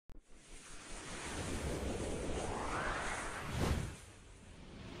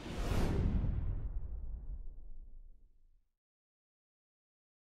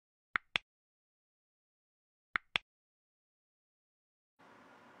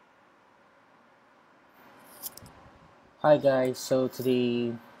Hi guys, so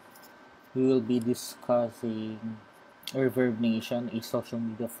today we will be discussing Reverbnation, a social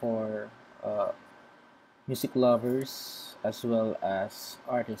media for uh, music lovers as well as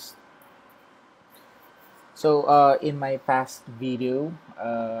artists. In my past video,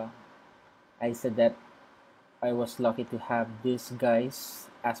 I said that I was lucky to have these guys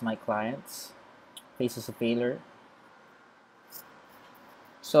as my clients, Faces of Failure.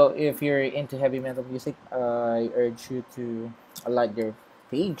 So if you're into heavy metal music, I urge you to like their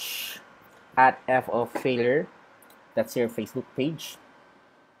page at F of Failure. That's your Facebook page.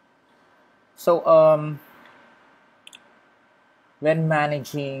 So when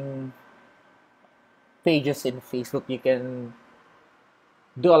managing pages in Facebook, you can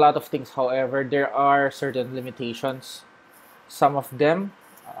do a lot of things. However, there are certain limitations. Some of them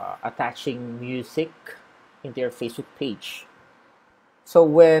attaching music into your Facebook page. So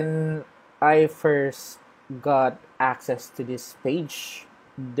when I first got access to this page,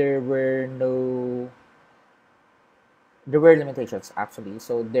 there were no there were limitations actually.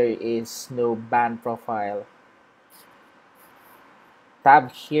 So there is no band profile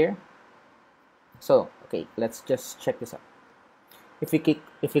tab here. So okay, let's just check this out. If you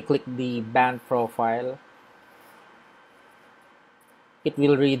click the band profile, it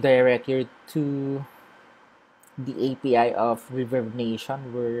will redirect you to the API of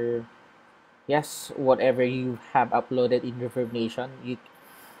Reverbnation, where yes, whatever you have uploaded in Reverbnation, you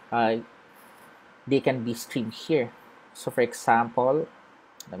uh, they can be streamed here. So for example,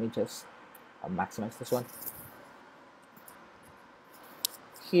 let me just maximize this one.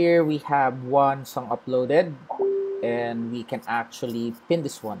 Here we have one song uploaded, and we can actually pin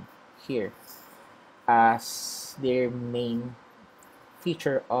this one here as their main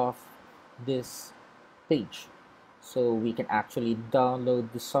feature of this page. So we can actually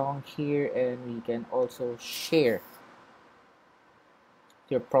download the song here, and we can also share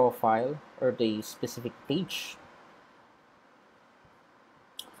your profile or the specific page.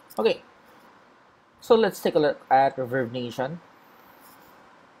 Okay, so let's take a look at Reverbnation.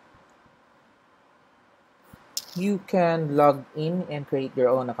 You can log in and create your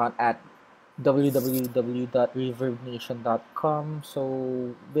own account at www.reverbnation.com.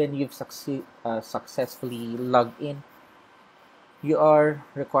 So when you've successfully logged in, you are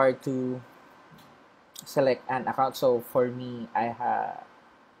required to select an account. So for me, I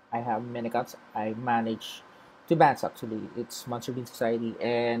have many accounts. I manage two bands actually. It's Monster Bean Society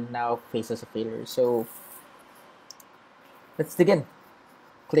and now Faces of Failure. So let's begin.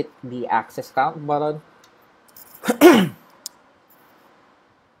 Click the access account button.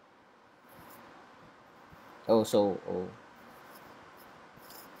 Oh,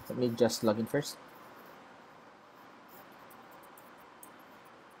 let me just log in first.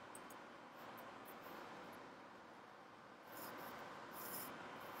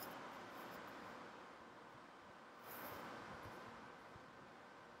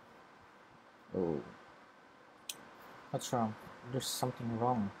 Oh, what's wrong? There's something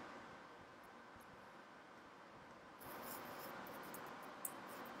wrong.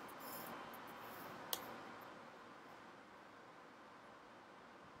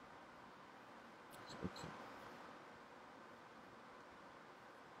 Okay.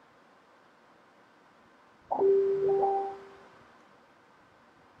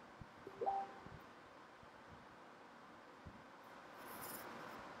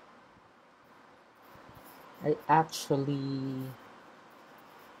 I actually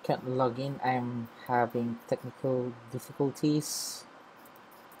can't log in. I'm having technical difficulties.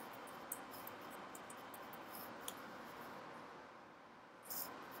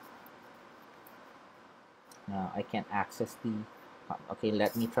 I can't access the. Okay,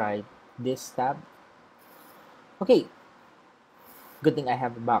 let me try this tab. Okay, good thing I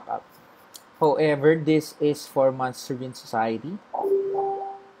have a backup. However, this is for Monster Bean Society.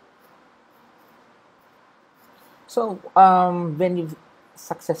 So, when you've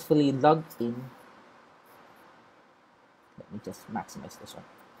successfully logged in, let me just maximize this one.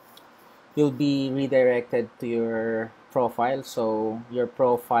 You'll be redirected to your profile. So, your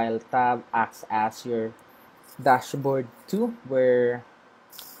profile tab acts as your dashboard too, where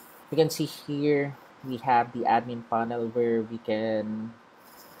you can see here we have the admin panel where we can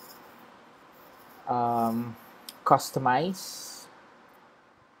customize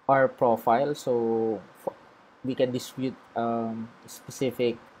our profile. So, we can distribute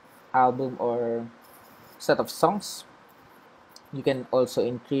specific album or set of songs. You can also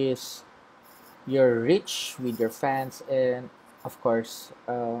increase your reach with your fans, and of course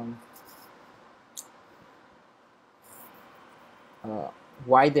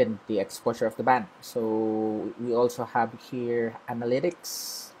widen the exposure of the band. So we also have here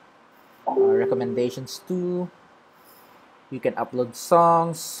analytics, recommendations too. You can upload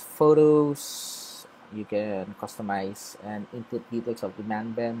songs, photos. You can customize and input details of the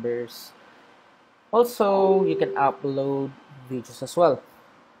band members. Also, you can upload videos as well.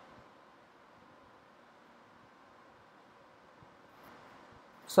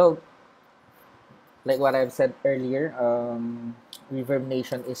 So, like what I've said earlier,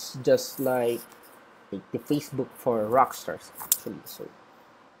 Reverbnation is just like the Facebook for Rockstars, actually. So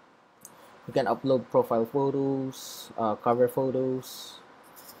you can upload profile photos, cover photos.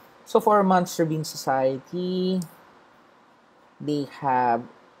 So for Monster Bean Society, they have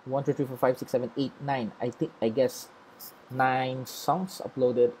 1, 2, 3, 4, 5, 6, 7, 8, 9. I guess 9 songs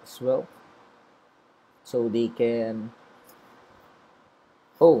uploaded as well. So they can.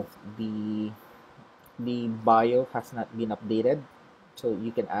 Oh, the bio has not been updated. So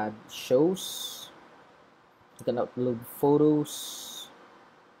you can add shows. You can upload photos.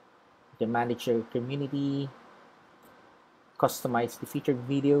 You can manage your community. Customize the featured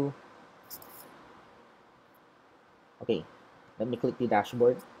video. Okay, let me click the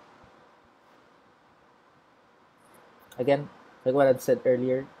dashboard. Again, like what I said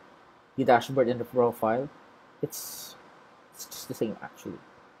earlier, the dashboard and the profile, it's just the same actually.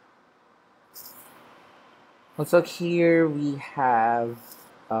 Also here we have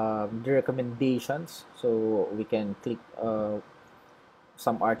the recommendations, so we can click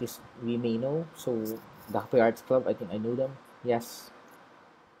some artists we may know. So the Happy Arts Club, I think I know them. Yes,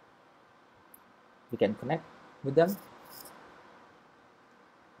 we can connect with them.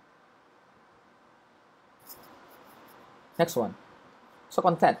 Next one. So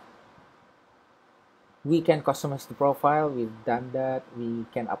content. We can customize the profile. We've done that. We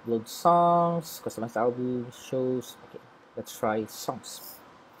can upload songs, customize albums, shows. Okay, let's try songs.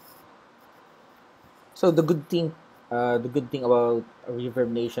 So the good thing about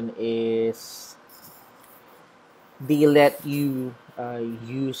Reverbnation is they let you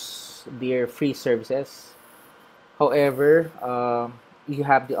use their free services. However, you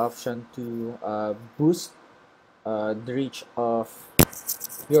have the option to boost the reach of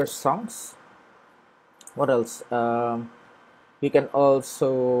your songs. What else? You can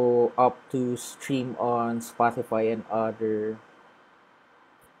also opt to stream on Spotify and other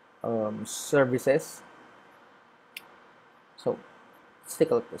services. So let's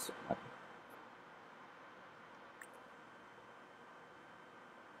take a look at this one.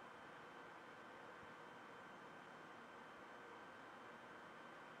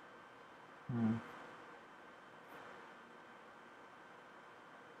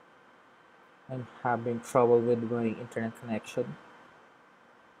 I'm having trouble with my internet connection.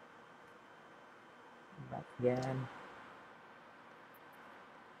 Back again.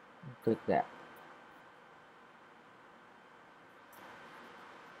 Click that.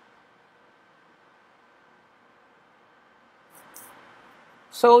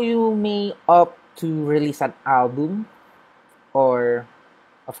 So you may opt to release an album, or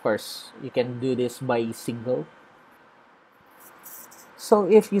of course you can do this by single. So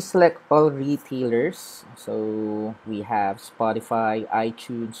if you select all retailers, so we have Spotify,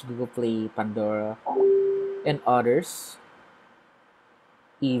 iTunes, Google Play, Pandora, and others,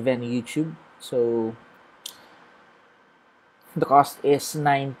 even YouTube. So the cost is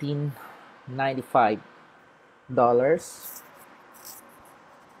 $19.95.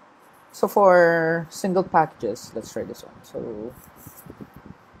 So for single packages, let's try this one. So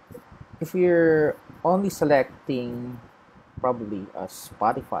if you're only selecting probably a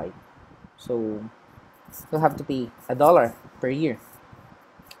Spotify, so you'll have to pay $1 per year,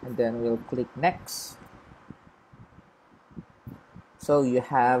 and then we'll click next. So you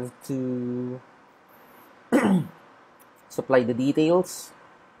have to supply the details.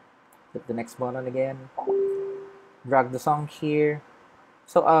 Click the next button again. Drag the song here.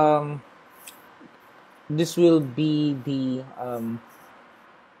 So this will be the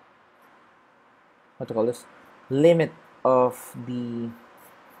what to call this, limit of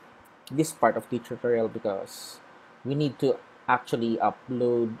this part of the tutorial, because we need to actually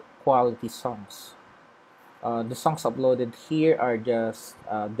upload quality songs. The songs uploaded here are just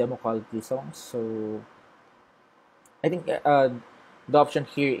demo quality songs. So I think the option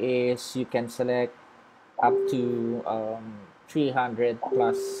here is you can select up to 300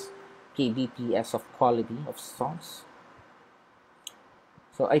 plus kbps of quality of songs.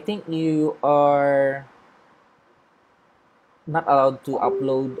 So I think you are not allowed to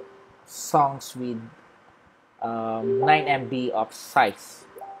upload songs with 9 MB of size.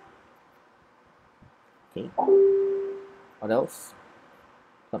 Okay. What else?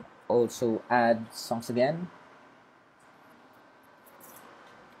 also add songs again.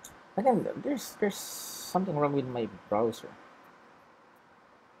 Again, there's something wrong with my browser.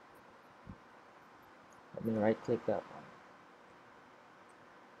 Let me right click that one.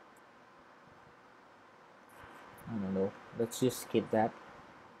 I don't know. Let's just skip that.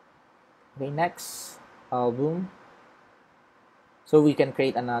 Okay, next album. So we can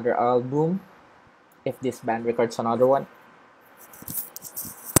create another album if this band records another one.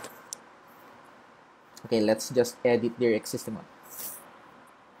 Okay, let's just edit their existing one.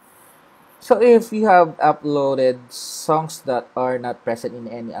 So if you have uploaded songs that are not present in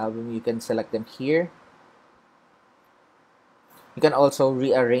any album, you can select them here. You can also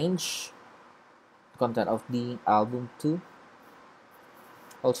rearrange the content of the album too.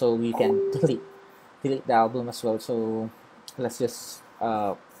 Also, we can delete the album as well. So let's just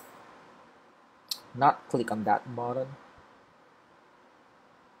not click on that button.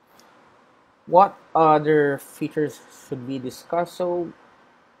 What other features should we discuss? So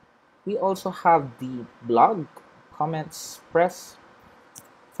we also have the blog, comments, press.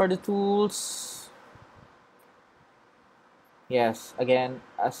 For the tools, yes, again,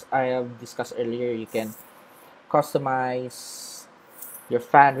 as I have discussed earlier, you can customize your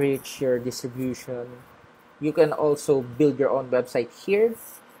fan reach, your distribution. You can also build your own website here.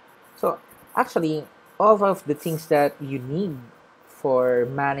 So actually, all of the things that you need for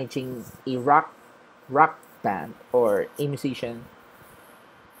managing a rock band or a musician,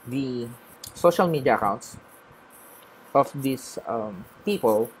 the social media accounts of these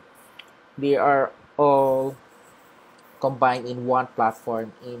people, they are all combined in one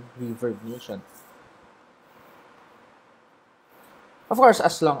platform in Reverbnation. Of course,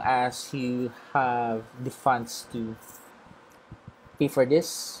 as long as you have the funds to pay for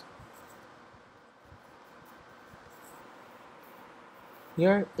this,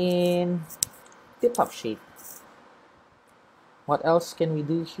 you're in tip-top shape. What else can we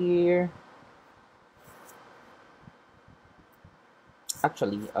do here?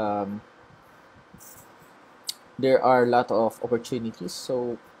 Actually, there are a lot of opportunities.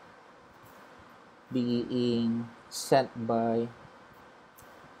 So being sent by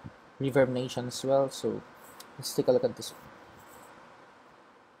Reverbnation as well. So let's take a look at this one.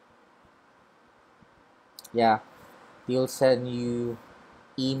 Yeah, they'll send you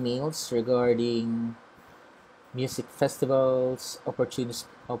emails regarding music festivals,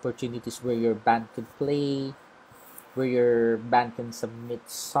 opportunities where your band could play, where your band can submit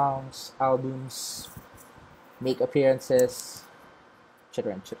songs, albums, make appearances,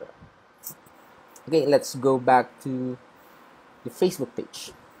 etc. etc. Okay, let's go back to the Facebook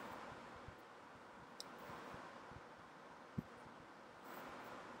page.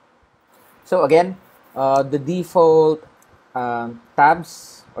 So again, the default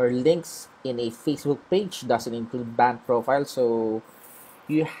tabs or links in a Facebook page doesn't include band profile. So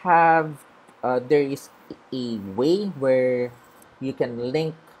you have there is a way where you can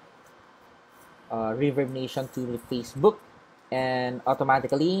link Reverbnation to the Facebook, and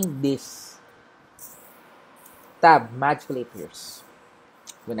automatically this tab magically appears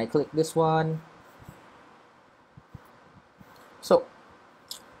when I click this one. So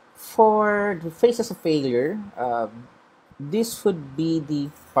for the phases of failure, this would be the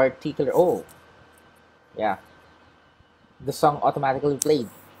particular, oh yeah, the song automatically played.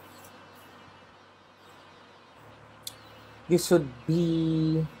 This would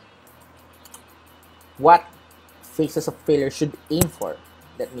be what phases of failure should aim for.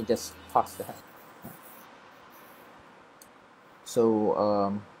 Let me just pause that.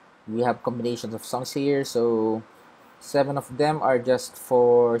 So we have combinations of songs here. So 7 of them are just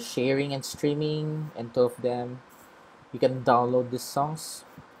for sharing and streaming, and 2 of them you can download these songs.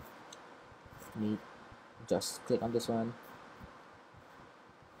 Let me just click on this one.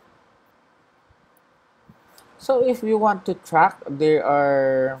 So if you want to track, there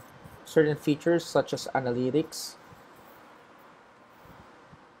are certain features such as analytics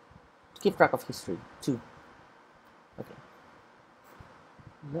to keep track of history too. Okay,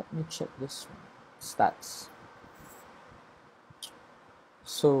 let me check this one. Stats.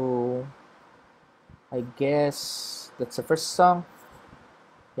 So I guess that's the first song.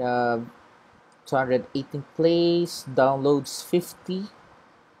 We have 218 plays, downloads 50.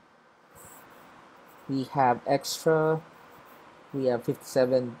 We have extra. We have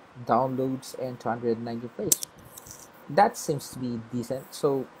 57 downloads and 290 plays. That seems to be decent.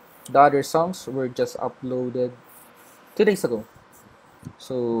 So the other songs were just uploaded 2 days ago.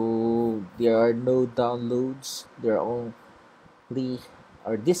 So there are no downloads. There are only,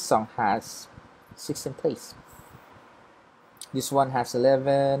 or this song has 16 plays. This one has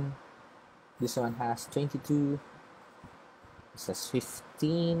 11. This one has 22. This has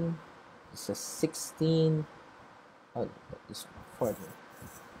 15. This has 16. Oh, this one 14.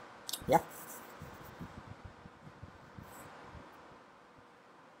 Yeah.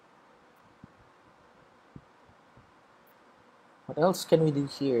 What else can we do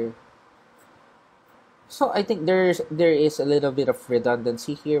here? So I think there is a little bit of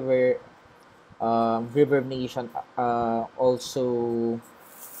redundancy here where Reverbnation also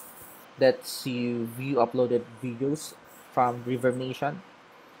lets you view uploaded videos from Reverbnation.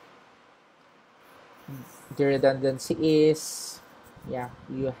 The redundancy is, yeah,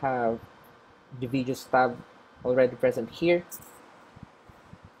 you have the videos tab already present here.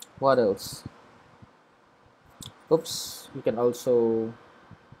 What else? Oops, you can also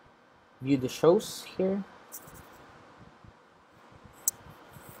view the shows here.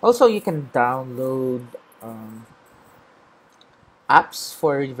 Also, you can download apps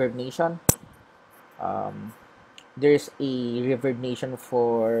for Reverbnation. Um, there's a Reverbnation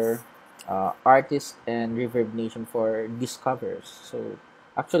for artists and Reverbnation for discoverers. So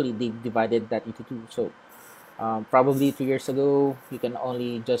actually, they divided that into two. So probably 2 years ago, you can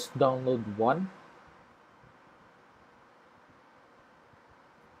only just download one.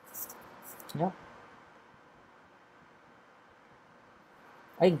 Yeah.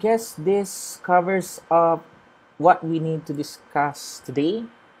 I guess this covers up what we need to discuss today.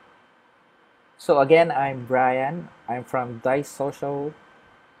 So again, I'm Brian. I'm from Dice Social.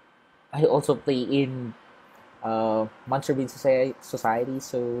 I also play in Monster Bean Society.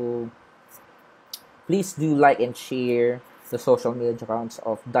 So please do like and share the social media accounts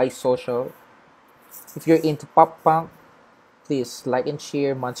of Dice Social. If you're into pop punk, please like and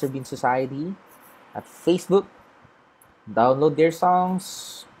share Monster Bean Society at Facebook. Download their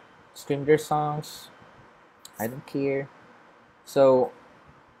songs, stream their songs. I don't care. So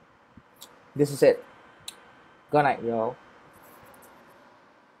this is it. Good night, y'all.